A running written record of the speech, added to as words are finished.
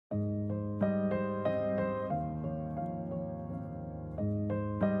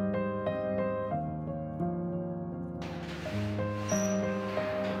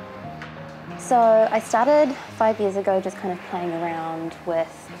So I started 5 years ago just kind of playing around with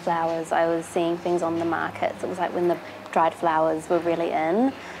flowers. I was seeing things on the markets. It was like when the dried flowers were really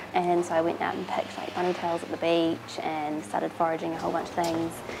in, and so I went out and picked like bunny tails at the beach and started foraging a whole bunch of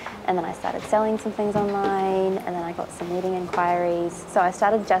things. And then I started selling some things online, and then I got some wedding inquiries. So I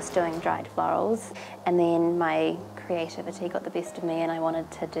started just doing dried florals, and then my creativity got the best of me and I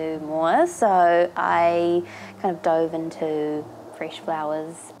wanted to do more. So I kind of dove into fresh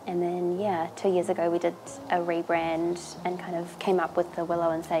flowers, and then 2 years ago we did a rebrand and kind of came up with the Willow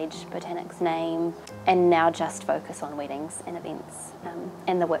and Sage Botanics name, and now just focus on weddings and events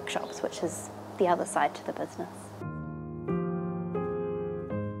and the workshops, which is the other side to the business.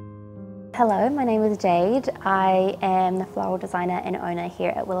 Hello, my name is Jade. I am the floral designer and owner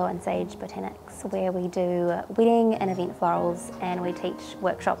here at Willow and Sage Botanics, where we do wedding and event florals, and we teach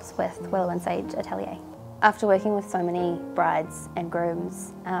workshops with Willow and Sage Atelier. After working with so many brides and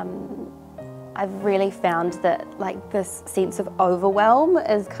grooms, I've really found that like this sense of overwhelm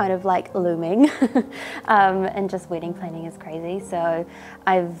is kind of like looming and just wedding planning is crazy. So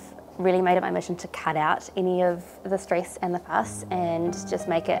I've really made it my mission to cut out any of the stress and the fuss and just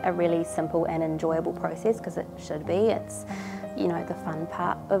make it a really simple and enjoyable process, because it should be. It's, you know, the fun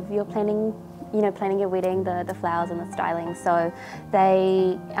part of your planning, planning your wedding, the flowers and the styling. So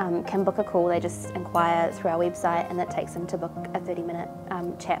they can book a call. They just inquire through our website, and that takes them to book a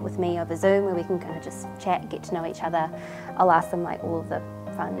 30-minute chat with me over Zoom, where we can kind of just chat, get to know each other. I'll ask them like all of the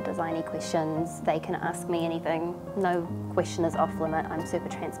fun designy questions. They can ask me anything. No question is off limit. I'm super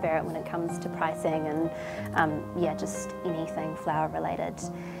transparent when it comes to pricing and just anything flower related.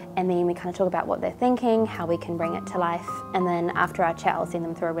 And then we kind of talk about what they're thinking, how we can bring it to life. And then after our chat, I'll send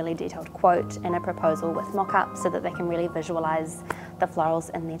them through a really detailed quote and a proposal with mock-ups so that they can really visualize the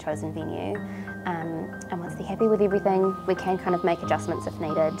florals in their chosen venue. And once they're happy with everything, we can kind of make adjustments if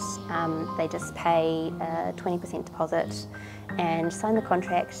needed. They just pay a 20% deposit and sign the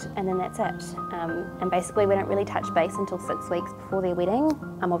contract, and then that's it. And basically we don't really touch base until 6 weeks before their wedding.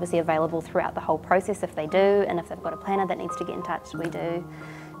 I'm obviously available throughout the whole process if they do, and if they've got a planner that needs to get in touch, we do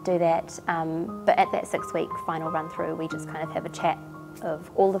that. But at that 6-week final run through, we just kind of have a chat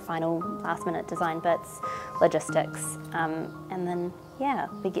of all the final last minute design bits, logistics, and then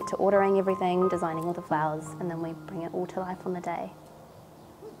we get to ordering everything, designing all the flowers, and then we bring it all to life on the day.